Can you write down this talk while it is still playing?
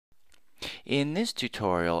In this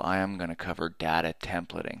tutorial, I am going to cover data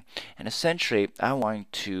templating, and essentially I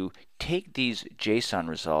want to take these JSON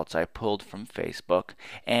results I pulled from Facebook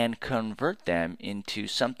and convert them into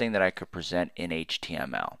something that I could present in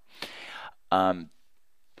HTML.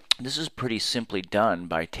 This is pretty simply done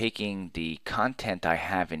by taking the content I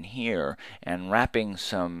have in here and wrapping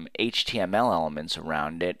some HTML elements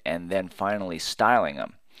around it and then finally styling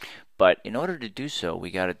them. But in order to do so,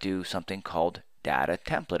 we got to do something called data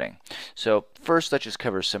templating. So first, let's just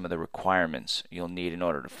cover some of the requirements you'll need in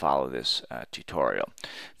order to follow this tutorial.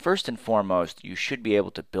 First and foremost, you should be able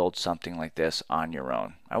to build something like this on your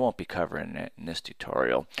own. I won't be covering it in this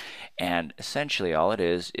tutorial. And essentially all it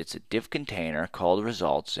is, it's a div container called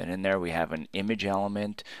results, and in there we have an image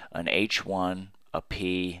element, an H1, a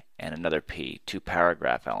P, and another P, two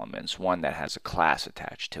paragraph elements, one that has a class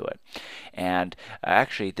attached to it. And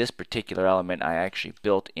actually this particular element I actually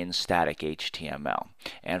built in static HTML,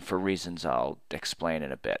 and for reasons I'll explain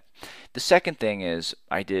in a bit. The second thing is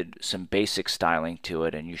I did some basic styling to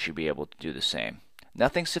it, and you should be able to do the same.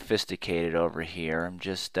 Nothing sophisticated over here. I'm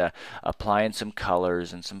just applying some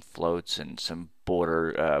colors and some floats and some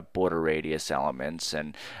border radius elements,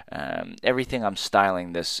 and everything I'm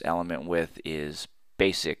styling this element with is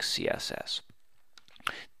basic CSS.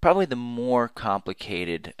 Probably the more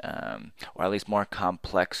complicated, or at least more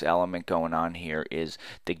complex element going on here is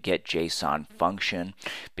the getJSON function,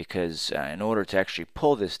 because in order to actually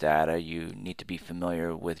pull this data, you need to be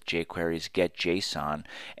familiar with jQuery's getJSON,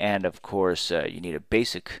 and of course you need a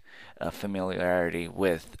basic familiarity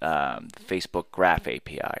with Facebook Graph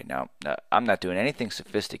API. Now, I'm not doing anything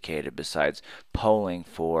sophisticated besides polling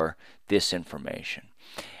for this information.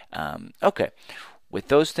 Okay. With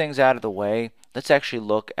those things out of the way, let's actually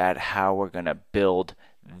look at how we're going to build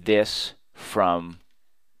this from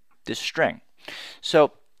this string.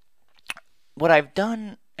 So what I've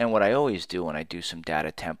done, and what I always do when I do some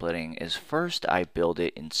data templating, is first I build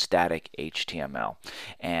it in static HTML.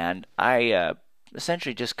 And I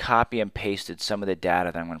essentially just copy and pasted some of the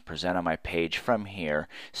data that I'm going to present on my page from here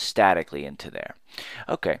statically into there.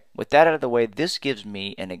 Okay, with that out of the way, this gives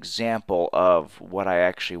me an example of what I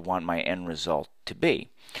actually want my end result to be.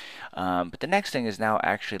 But the next thing is now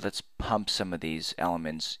actually let's pump some of these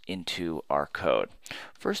elements into our code.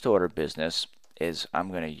 First order business is I'm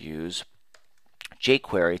going to use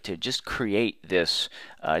jQuery to just create this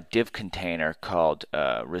div container called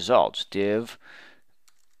results. Div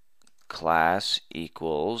class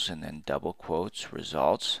equals, and then double quotes,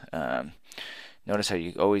 results. Notice how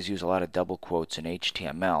you always use a lot of double quotes in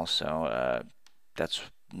HTML, so that's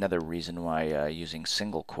another reason why using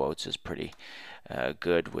single quotes is pretty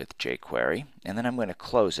good with jQuery. And then I'm going to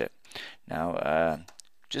close it. Now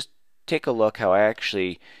just take a look how I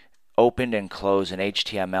actually opened and closed an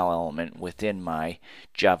HTML element within my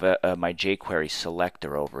my jQuery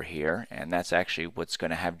selector over here, and that's actually what's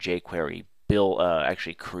going to have jQuery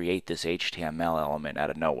actually create this HTML element out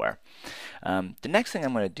of nowhere. The next thing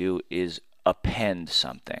I'm going to do is append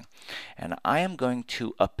something, and I am going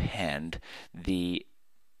to append the,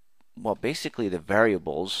 well, basically the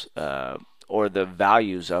variables or the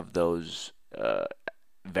values of those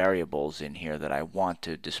variables in here that I want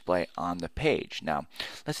to display on the page. Now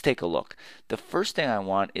let's take a look. The first thing I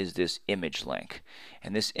want is this image link,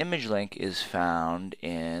 and this image link is found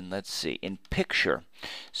in, let's see, in picture.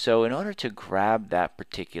 So in order to grab that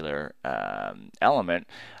particular element,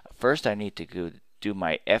 first I need to do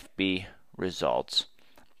my FB results,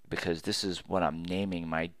 because this is what I'm naming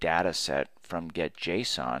my data set from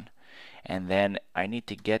getJSON, and then I need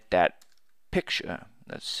to get that picture.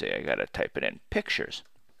 Let's see, I gotta type it in, pictures,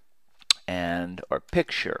 or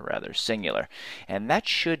picture rather, singular, and that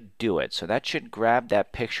should do it. So that should grab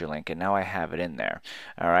that picture link, and now I have it in there.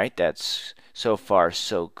 Alright, that's so far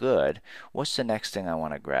so good. What's the next thing I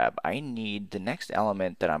want to grab? I need the next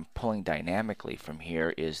element that I'm pulling dynamically from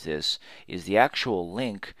here is the actual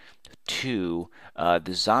link to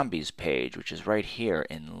the zombies page, which is right here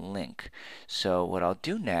in link. So what I'll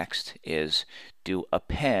do next is do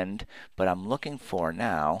append, but I'm looking for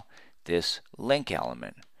now this link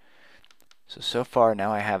element. So far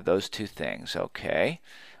now I have those two things. Okay,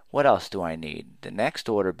 what else do I need? The next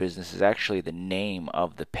order business is actually the name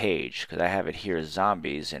of the page, because I have it here as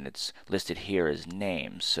zombies and it's listed here as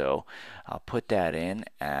name. So I'll put that in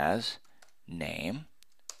as name.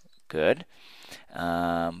 Good.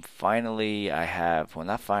 Finally I have, well,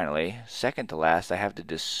 not finally, second to last, I have the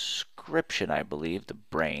description, I believe, the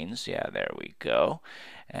brains. Yeah, there we go.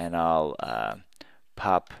 And I'll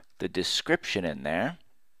pop the description in there.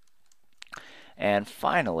 And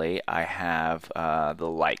finally I have the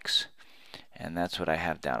likes. And that's what I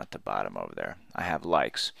have down at the bottom over there. I have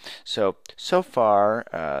likes. So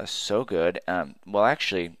far, so good. Well,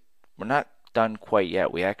 actually, we're not done quite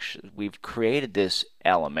yet. We've created this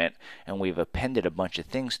element and we've appended a bunch of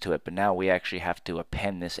things to it, but now we actually have to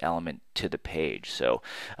append this element to the page. So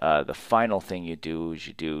the final thing you do is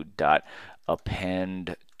you do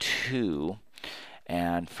 .append to,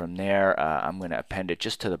 and from there I'm going to append it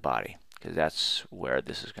just to the body, because that's where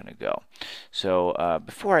this is going to go. So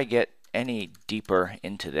before I get any deeper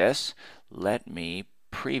into this, let me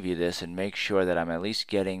preview this and make sure that I'm at least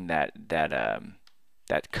getting that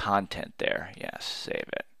content there. Yes, save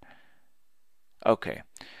it. Okay,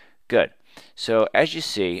 good. So as you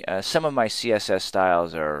see, some of my CSS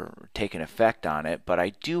styles are taking effect on it, but I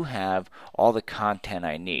do have all the content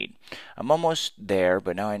I need. I'm almost there,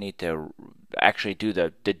 but now I need to actually do the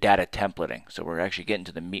data templating. So we're actually getting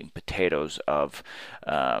to the meat and potatoes of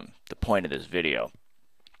the point of this video.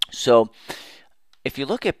 So if you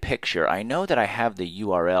look at picture, I know that I have the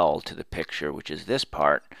URL to the picture, which is this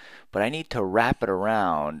part, but I need to wrap it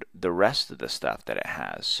around the rest of the stuff that it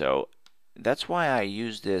has. So that's why I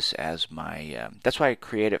use this as my, that's why I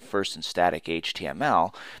create it first in static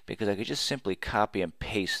HTML, because I could just simply copy and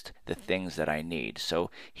paste the things that I need.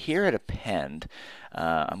 So here at append,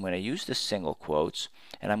 I'm going to use the single quotes,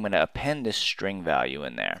 and I'm going to append this string value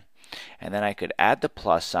in there. And then I could add the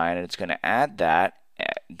plus sign, and it's going to add that,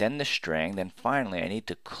 then the string, then finally I need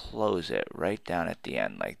to close it right down at the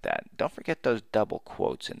end like that. Don't forget those double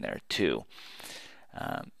quotes in there too.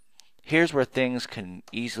 Here's where things can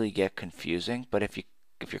easily get confusing, but if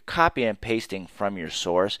you're copying and pasting from your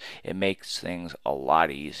source, it makes things a lot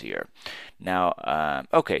easier. Now,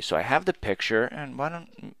 okay, so I have the picture, and why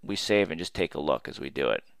don't we save and just take a look as we do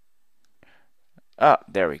it. Oh,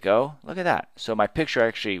 there we go. Look at that. So my picture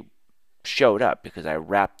actually showed up because I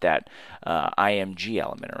wrapped that IMG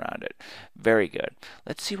element around it. Very good.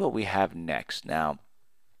 Let's see what we have next. Now,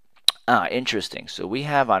 interesting. So we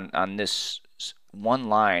have on this one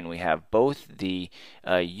line, we have both the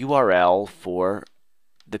URL for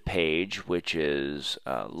the page, which is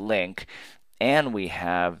link, and we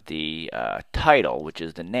have the title, which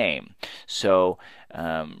is the name. So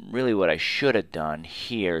really what I should have done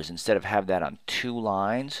here is, instead of have that on 2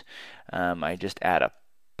 lines, I just add a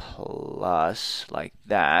plus like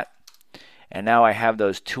that, and now I have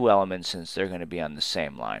those 2 elements since they're going to be on the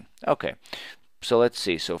same line. Okay, so let's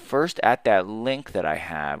see. So first, at that link that I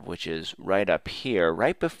have, which is right up here,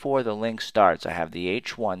 right before the link starts, I have the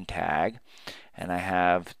h1 tag and I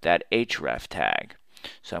have that href tag.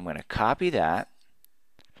 So I'm going to copy that.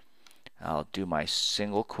 I'll do my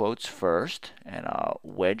single quotes first, and I'll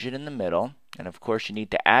wedge it in the middle, and of course you need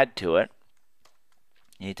to add to it.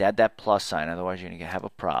 You need to add that plus sign, otherwise you're going to have a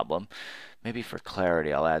problem. Maybe for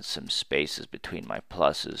clarity, I'll add some spaces between my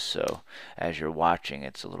pluses, so as you're watching,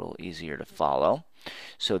 it's a little easier to follow.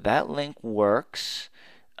 So that link works.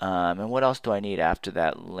 And what else do I need after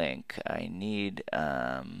that link? I need,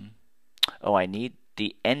 oh, I need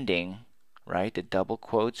the ending, right? The double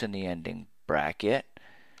quotes in the ending bracket.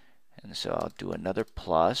 And so I'll do another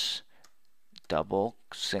plus, double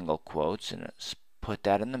single quotes, and put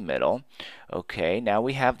that in the middle. Okay, now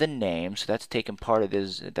we have the name, so that's taking part of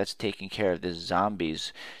this, that's taking care of this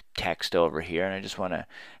zombies text over here, and I just want to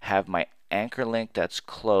have my anchor link that's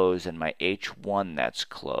closed and my h1 that's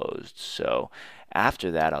closed. So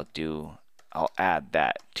after that I'll add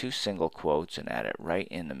that 2 single quotes and add it right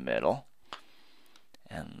in the middle.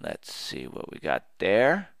 And let's see what we got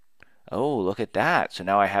there. Oh, look at that. So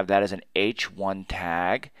now I have that as an h1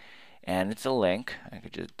 tag, and it's a link. I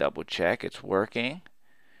could just double check it's working.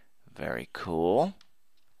 Very cool.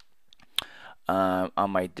 On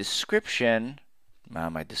my description,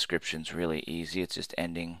 my description's really easy. It's just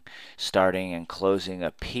starting and closing a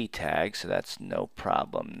p tag, so that's no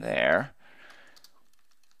problem there.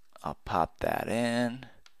 I'll pop that in,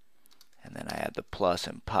 and then I add the plus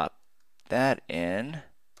and pop that in.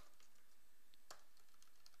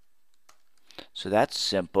 So that's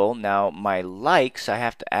simple. Now my likes, I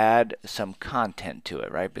have to add some content to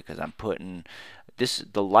it, right? Because I'm putting this,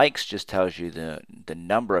 the likes just tells you the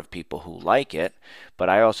number of people who like it, but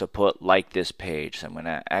I also put like this page. So I'm going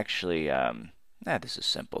to actually, this is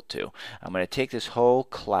simple too. I'm going to take this whole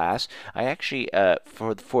class. I actually,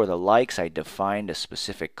 for the likes, I defined a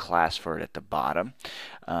specific class for it at the bottom.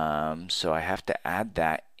 So I have to add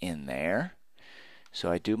that in there.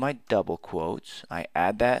 So I do my double quotes. I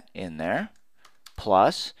add that in there.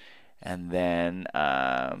 Plus, and then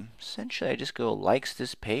essentially I just go likes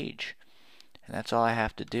this page, and that's all I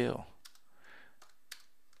have to do.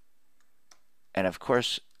 And of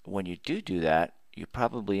course, when you do that, you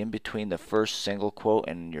probably, in between the first single quote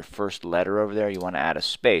and your first letter over there, you want to add a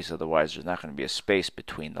space. Otherwise, there's not going to be a space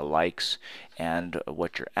between the likes and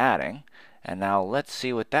what you're adding. And now let's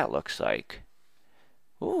see what that looks like.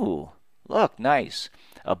 Ooh, look, nice.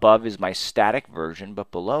 Above is my static version,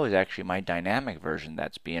 but below is actually my dynamic version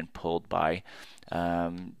that's being pulled by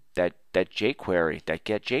that jQuery, that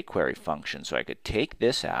getJQuery function. So I could take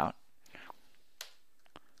this out,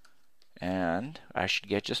 and I should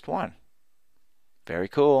get just one. Very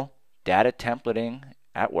cool. Data templating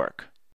at work.